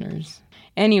listeners.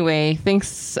 Anyway,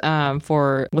 thanks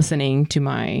for listening to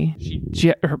my...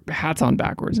 Her hat's on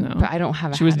backwards now. But I don't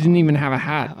have a hat. She didn't even have a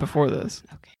hat before this.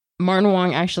 Okay. Martin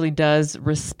Wong actually does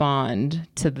respond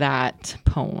to that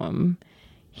poem.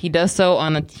 He does so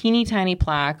on a teeny tiny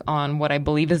plaque on what I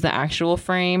believe is the actual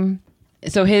frame.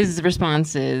 So his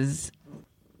response is,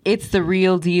 "It's the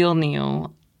real deal,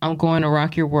 Neil. I'm going to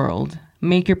rock your world.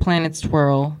 Make your planets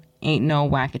twirl. Ain't no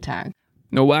whack attack."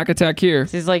 No whack attack here.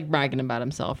 So he's like bragging about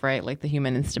himself, right? Like the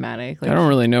human instamatic. Like, I don't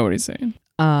really know what he's saying.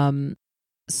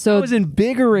 So that was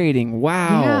invigorating.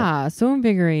 Wow. Yeah, so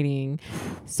invigorating.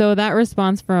 So that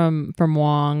response from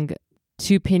Wong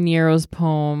to Piñero's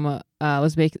poem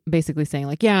was basically saying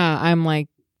like, yeah,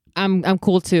 I'm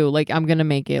cool too. Like I'm gonna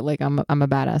make it. Like I'm a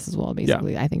badass as well.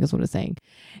 Basically, yeah. I think is what it's saying.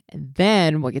 And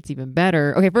then what gets even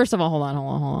better? Okay, first of all, hold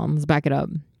on. Let's back it up.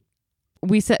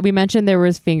 We mentioned there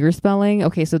was finger spelling.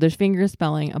 Okay, so there's finger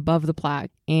spelling above the plaque,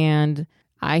 and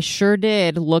I sure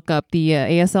did look up the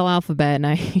ASL alphabet, and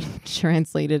I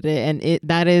translated it, and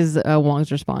that is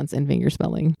Wong's response in finger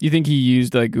spelling. You think he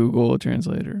used like Google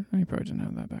Translator? He probably didn't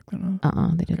have that back then.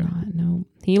 They did not. No,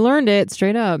 he learned it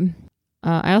straight up.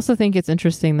 I also think it's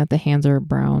interesting that the hands are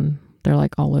brown. They're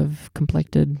like olive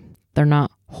complected. They're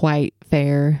not white,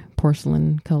 fair,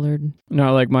 porcelain colored.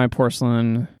 Not like my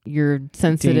porcelain. Your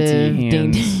sensitive,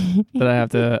 dainty that I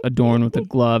have to adorn with a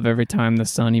glove every time the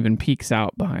sun even peeks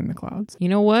out behind the clouds. You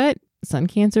know what? Sun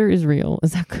cancer is real.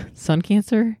 Is that sun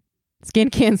cancer? Skin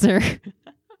cancer.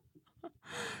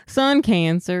 Sun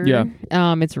cancer. Yeah.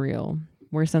 It's real.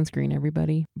 Wear sunscreen,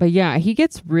 everybody. But yeah, he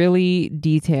gets really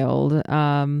detailed.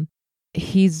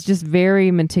 He's just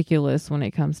very meticulous when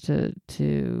it comes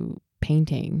to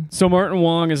painting. So Martin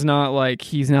Wong is not like,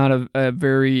 he's not a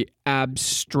very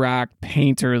abstract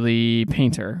painterly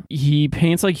painter. He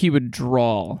paints like he would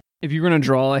draw. If you're going to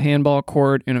draw a handball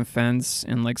court and a fence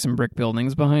and like some brick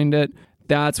buildings behind it,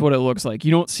 that's what it looks like.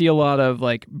 You don't see a lot of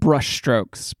like brush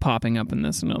strokes popping up in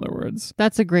this, in other words.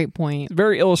 That's a great point.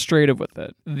 Very illustrative with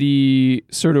it. The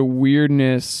sort of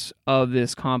weirdness of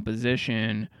this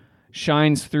composition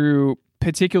shines through,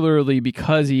 particularly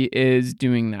because he is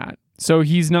doing that. So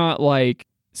he's not like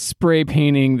spray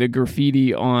painting the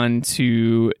graffiti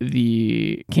onto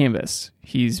the canvas.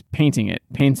 He's painting it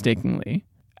painstakingly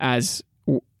as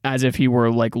if he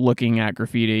were like looking at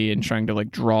graffiti and trying to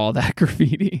like draw that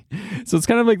graffiti. So it's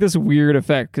kind of like this weird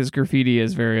effect because graffiti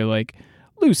is very like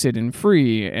lucid and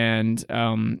free and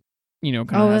kind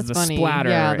of has the funny. splatter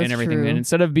and everything. True. And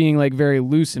instead of being like very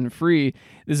loose and free,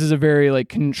 this is a very like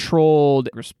controlled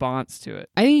response to it.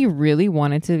 I think you really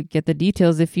wanted to get the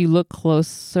details. If you look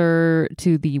closer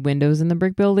to the windows in the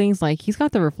brick buildings, like he's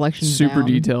got the reflections super down.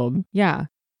 Detailed. Yeah.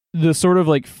 The sort of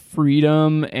like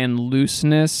freedom and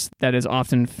looseness that is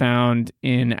often found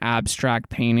in abstract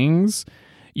paintings,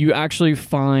 you actually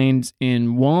find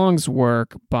in Wong's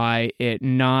work by it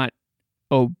not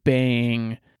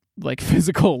obeying like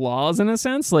physical laws in a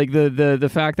sense. Like the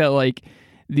fact that like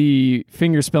the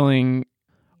finger spelling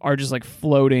are just like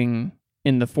floating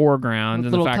in the foreground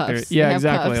with and the fact cuffs. that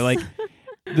exactly Cuffs.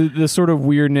 like the sort of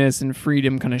weirdness and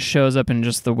freedom kind of shows up in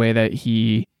just the way that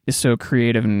he is so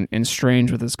creative and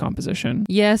strange with his composition.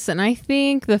 Yes, and I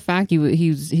think the fact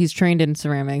he's trained in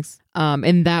ceramics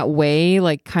in that way,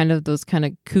 like kind of those kind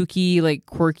of kooky, like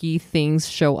quirky things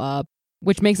show up,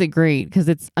 which makes it great because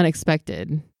it's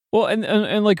unexpected. Well,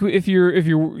 and like if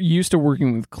you're used to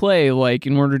working with clay, like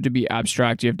in order to be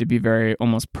abstract, you have to be very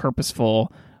almost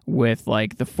purposeful with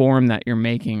like the form that you're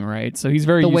making, right? So he's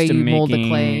very used to making mold the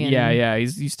clay. Yeah.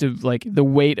 He's used to like the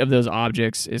weight of those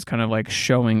objects is kind of like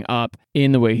showing up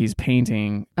in the way he's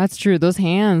painting. That's true. Those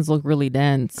hands look really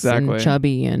dense and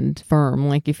chubby and firm.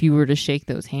 Like if you were to shake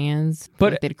those hands,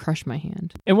 they'd crush my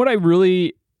hand. And what I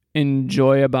really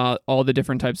enjoy about all the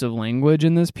different types of language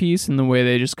in this piece and the way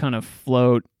they just kind of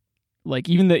float. Like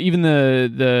even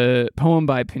the poem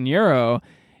by Piñero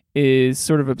is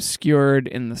sort of obscured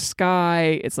in the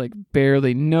sky. It's like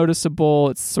barely noticeable.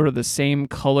 It's sort of the same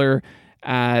color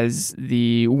as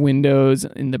the windows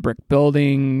in the brick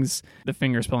buildings. The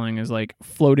finger spelling is like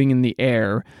floating in the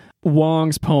air.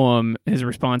 Wong's poem, his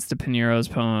response to Piñero's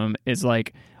poem, is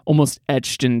like almost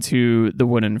etched into the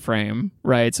wooden frame,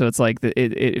 right? So it's like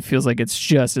it feels like it's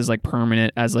just as like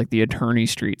permanent as like the Attorney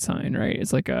Street sign, right?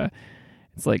 It's like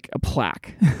It's like a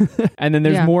plaque. And then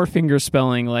there's more finger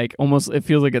spelling, like almost, it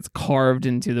feels like it's carved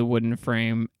into the wooden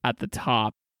frame at the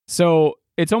top. So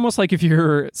it's almost like if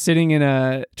you're sitting in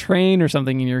a train or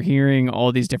something and you're hearing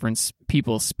all these different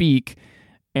people speak,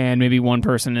 and maybe one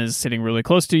person is sitting really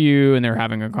close to you and they're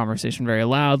having a conversation very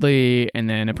loudly, and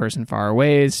then a person far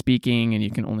away is speaking and you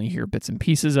can only hear bits and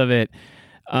pieces of it.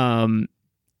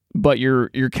 But you're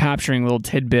capturing little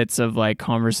tidbits of like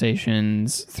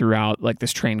conversations throughout like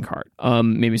this train cart.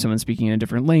 Maybe someone's speaking in a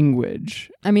different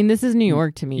language. I mean, this is New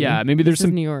York to me. Yeah, maybe there's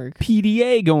some New York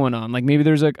PDA going on. Like maybe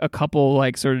there's a couple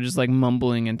like sort of just like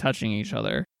mumbling and touching each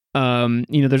other.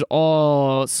 There's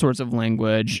all sorts of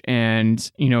language,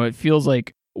 and it feels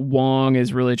like Wong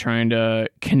is really trying to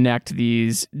connect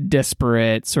these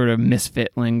disparate sort of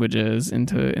misfit languages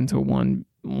into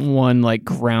one like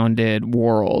grounded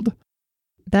world.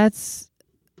 That's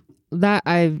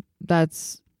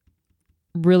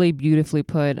really beautifully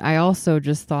put. I also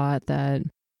just thought that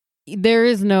there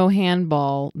is no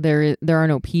handball. There are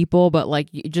no people, but like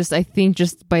I think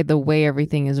just by the way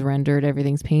everything is rendered,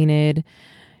 everything's painted,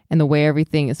 and the way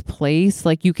everything is placed,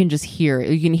 like you can just hear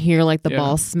it. You can hear like the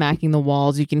ball smacking the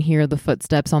walls. You can hear the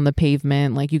footsteps on the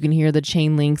pavement. Like you can hear the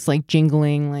chain links like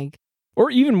jingling. Like,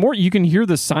 or even more, you can hear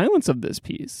the silence of this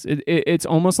piece. It's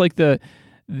almost like the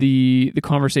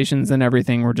conversations and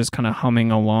everything were just kind of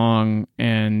humming along,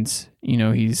 and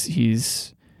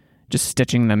he's just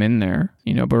stitching them in there,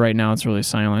 but right now it's really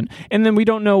silent. And then we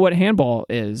don't know what handball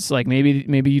is. Like maybe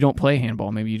you don't play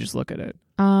handball, maybe you just look at it.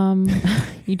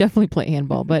 You definitely play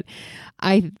handball, but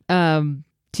to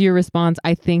your response,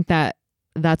 I think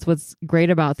that's what's great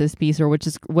about this piece, or which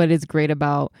is what is great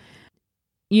about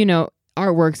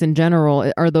artworks in general,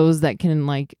 are those that can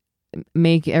like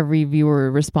make every viewer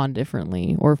respond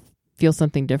differently or feel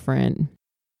something different.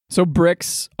 So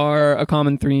bricks are a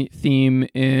common theme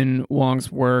in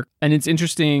Wong's work. And it's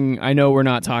interesting. I know we're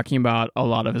not talking about a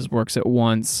lot of his works at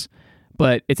once,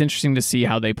 but it's interesting to see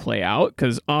how they play out,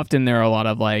 because often there are a lot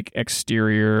of like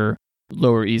exterior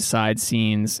Lower East Side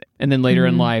scenes. And then later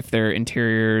in life, there are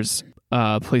interiors,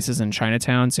 places in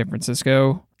Chinatown, San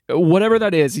Francisco. Whatever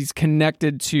that is, he's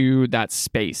connected to that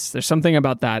space. There's something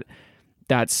about that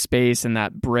space and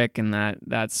that brick and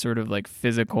that sort of like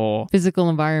physical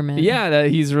environment. Yeah, that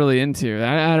he's really into.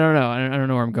 I don't know. I don't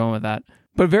know where I'm going with that.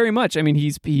 But very much, I mean,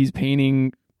 he's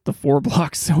painting the 4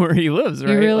 blocks where he lives,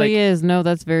 right? He really is. No,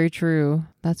 that's very true.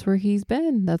 That's where he's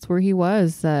been. That's where he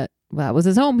was. That was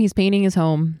his home. He's painting his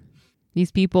home.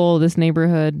 These people, this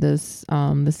neighborhood, the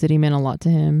city meant a lot to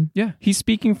him. Yeah, he's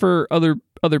speaking for other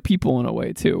people in a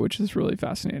way too, which is really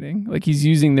fascinating. Like he's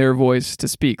using their voice to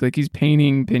speak. Like he's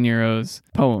painting Pinero's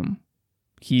poem.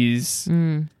 He's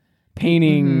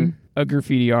painting a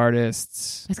graffiti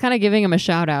artist's. It's kind of giving him a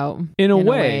shout out in a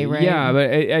way, right? Yeah, but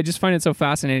I just find it so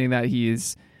fascinating that he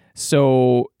is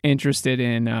so interested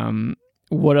in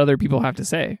what other people have to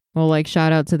say. Well, like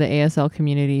shout out to the ASL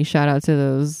community. Shout out to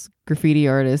those graffiti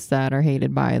artists that are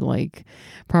hated by like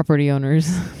property owners,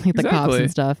 like the cops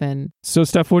and stuff. And so,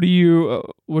 Steph, how do you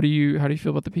feel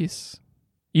about the piece?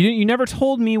 You never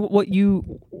told me what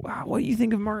you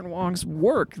think of Martin Wong's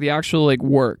work, the actual like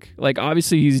work. Like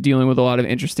obviously he's dealing with a lot of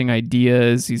interesting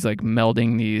ideas. He's like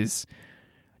melding these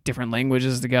different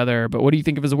languages together. But what do you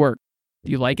think of his work?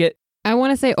 Do you like it? I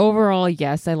want to say overall,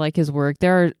 yes, I like his work.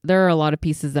 There are a lot of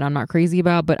pieces that I'm not crazy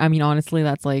about, but I mean, honestly,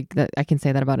 that's like that. I can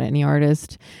say that about any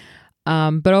artist.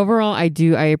 But overall,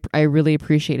 I really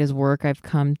appreciate his work. I've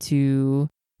come to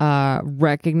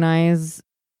recognize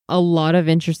a lot of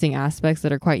interesting aspects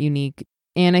that are quite unique.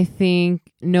 And I think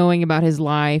knowing about his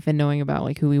life and knowing about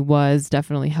like who he was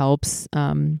definitely helps.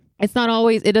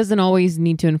 It doesn't always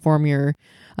need to inform your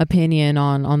opinion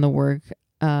on the work.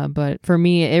 But for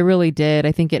me, it really did.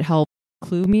 I think it helped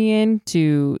clue me in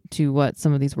to what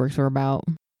some of these works were about.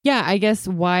 Yeah, I guess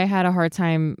why I had a hard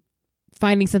time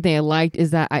finding something I liked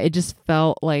is that it just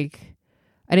felt like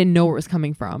I didn't know where it was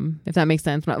coming from, if that makes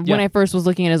sense. When I first was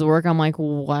looking at his work, I'm like,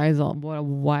 why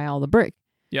all the brick?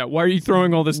 Yeah, why are you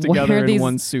throwing all this together in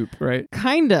one soup, right?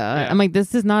 Kinda. Yeah. I'm like,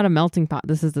 this is not a melting pot.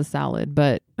 This is the salad,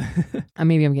 but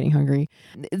maybe I'm getting hungry.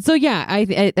 So yeah, I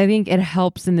think it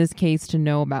helps in this case to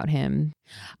know about him.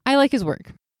 I like his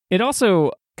work. It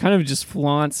also kind of just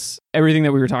flaunts everything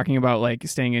that we were talking about, like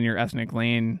staying in your ethnic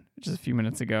lane just a few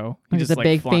minutes ago. He just a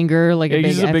big finger, like a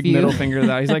big a big middle finger.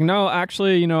 That he's like, no,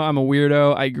 actually, I'm a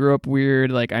weirdo. I grew up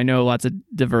weird. Like I know lots of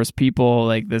diverse people.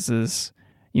 Like this is.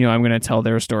 I'm going to tell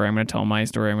their story. I'm going to tell my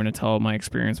story. I'm going to tell my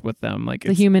experience with them. Like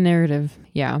the human narrative.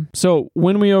 Yeah. So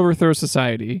when we overthrow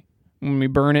society, when we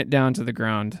burn it down to the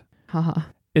ground,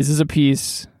 is this a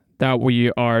piece that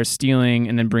we are stealing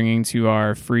and then bringing to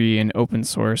our free and open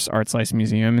source ArtSlice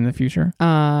museum in the future?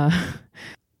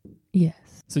 Yes.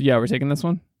 So yeah, we're taking this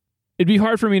one. It'd be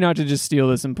hard for me not to just steal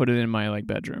this and put it in my like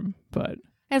bedroom, but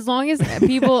As long as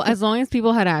people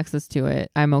had access to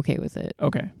it, I'm okay with it.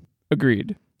 okay,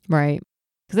 agreed. Right.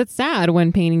 Because it's sad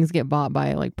when paintings get bought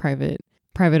by like private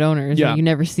owners. Yeah. And you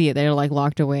never see it. They're like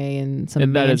locked away in some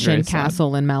And that is very mansion sad.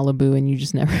 castle in Malibu, and you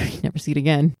just never see it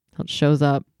again. It shows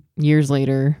up years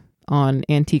later on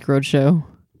Antique Roadshow.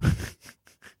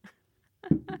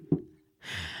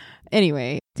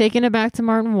 Anyway, taking it back to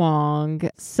Martin Wong.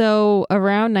 So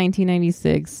around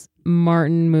 1996,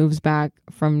 Martin moves back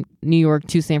from New York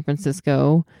to San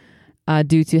Francisco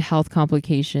due to health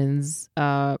complications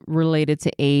related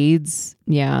to AIDS.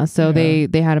 Yeah, so they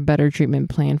had a better treatment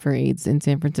plan for AIDS in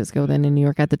San Francisco than in New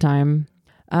York at the time.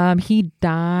 He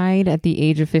died at the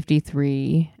age of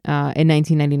 53 in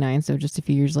 1999, so just a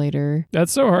few years later.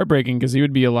 That's so heartbreaking because he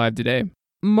would be alive today.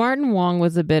 Martin Wong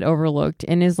was a bit overlooked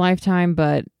in his lifetime,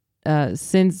 but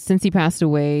since he passed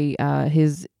away,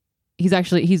 he's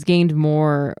gained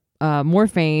more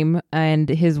fame, and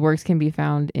his works can be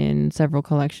found in several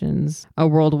collections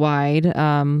worldwide.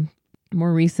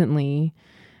 More recently,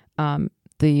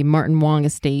 the Martin Wong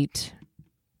Estate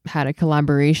had a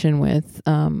collaboration with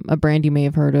a brand you may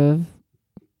have heard of,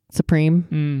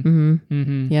 Supreme.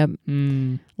 Yep,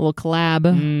 a little collab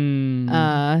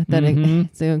that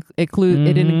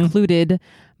it included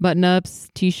button-ups,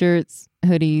 t-shirts,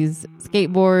 hoodies,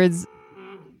 skateboards,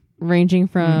 ranging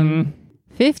from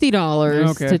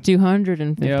 $50 to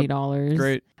 $250. Yep.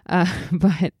 Great.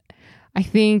 But I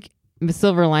think the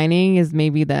silver lining is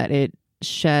maybe that it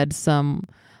shed some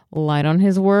light on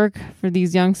his work for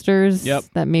these youngsters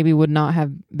that maybe would not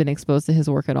have been exposed to his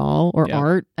work at all or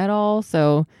art at all.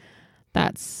 So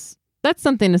that's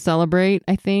something to celebrate,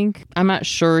 I think. I'm not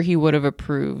sure he would have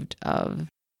approved of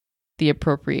the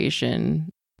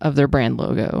appropriation of their brand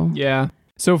logo. Yeah.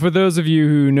 So for those of you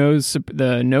who know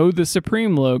the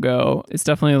Supreme logo, it's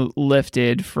definitely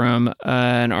lifted from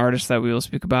an artist that we will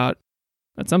speak about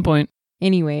at some point.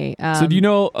 Anyway. So do you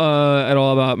know at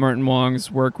all about Martin Wong's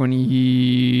work when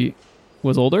he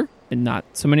was older? And not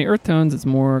so many earth tones. It's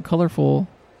more colorful.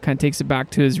 Kind of takes it back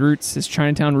to his roots, his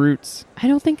Chinatown roots. I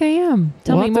don't think I am.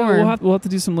 Tell me more. We'll have to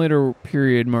do some later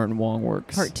period Martin Wong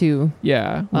works. Part 2.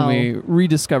 Yeah, when we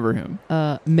rediscover him.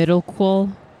 Like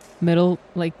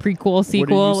prequel,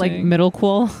 sequel, like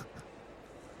middlequel.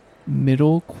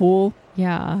 Middlequel?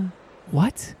 Yeah.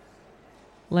 What?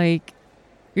 Like,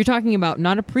 you're talking about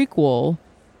not a prequel,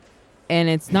 and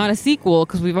it's not a sequel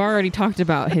because we've already talked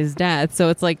about his death, so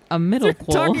it's like a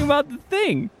middlequel. You're talking about The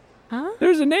Thing. Huh?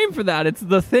 There's a name for that. It's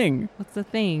The Thing. What's the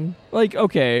thing? Like,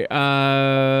 okay,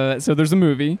 so there's a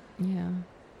movie. Yeah.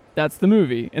 That's the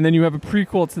movie. And then you have a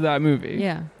prequel to that movie.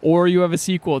 Yeah. Or you have a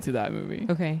sequel to that movie.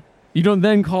 Okay. You don't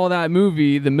then call that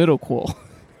movie the middlequel.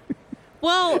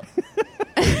 Well,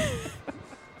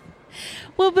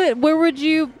 but where would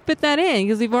you put that in?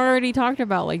 Because we've already talked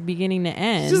about like beginning to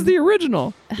end. This is the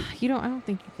original. I don't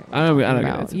think you can. I don't get it.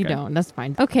 It's You okay. don't. That's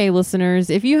fine. Okay, listeners,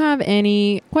 if you have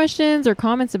any questions or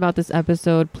comments about this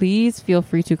episode, please feel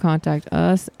free to contact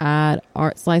us at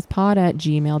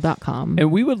artslicepod@gmail.com. And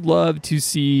we would love to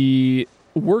see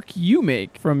work you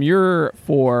make from your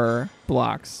 4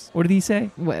 blocks. What did he say?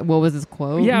 What was his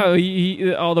quote? Yeah,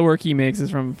 all the work he makes is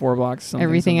from 4 blocks.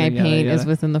 Everything I paint yada. is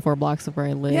within the 4 blocks of where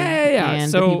I live. Yeah. And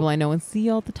So the people I know and see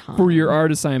all the time. For your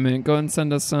art assignment, go and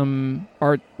send us some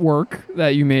artwork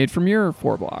that you made from your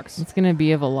 4 blocks. It's going to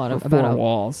be of a lot of... Or 4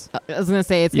 walls. I was going to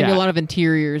say, it's going to be a lot of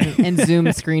interiors and Zoom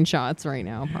screenshots right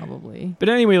now, probably. But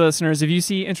anyway, listeners, if you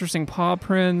see interesting paw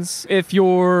prints, if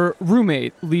your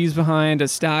roommate leaves behind a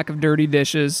stack of dirty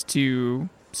dishes to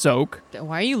soak...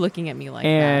 Why are you looking at me like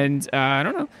that? I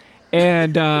don't know.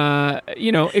 And,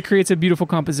 it creates a beautiful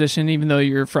composition, even though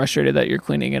you're frustrated that you're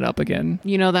cleaning it up again.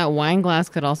 You know, that wine glass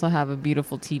could also have a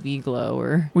beautiful TV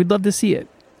glow. We'd love to see it.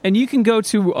 And you can go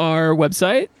to our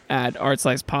website at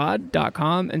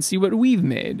artslicepod.com and see what we've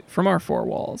made from our 4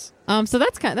 walls. So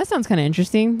that sounds kind of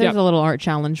interesting. There's a little art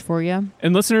challenge for you.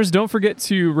 And listeners, don't forget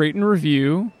to rate and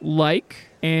review,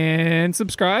 and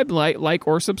subscribe, like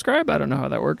or subscribe. I don't know how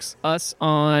that works. Us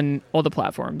on all the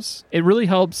platforms. It really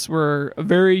helps. We're a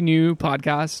very new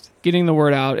podcast. Getting the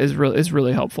word out is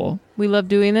really helpful. We love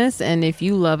doing this, and if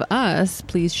you love us,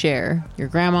 please share. Your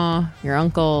grandma, your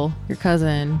uncle, your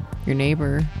cousin, your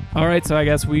neighbor. All right, so I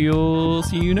guess we'll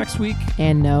see you next week.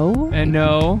 And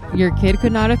no, your kid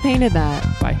could not have painted that.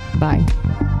 Bye. Bye.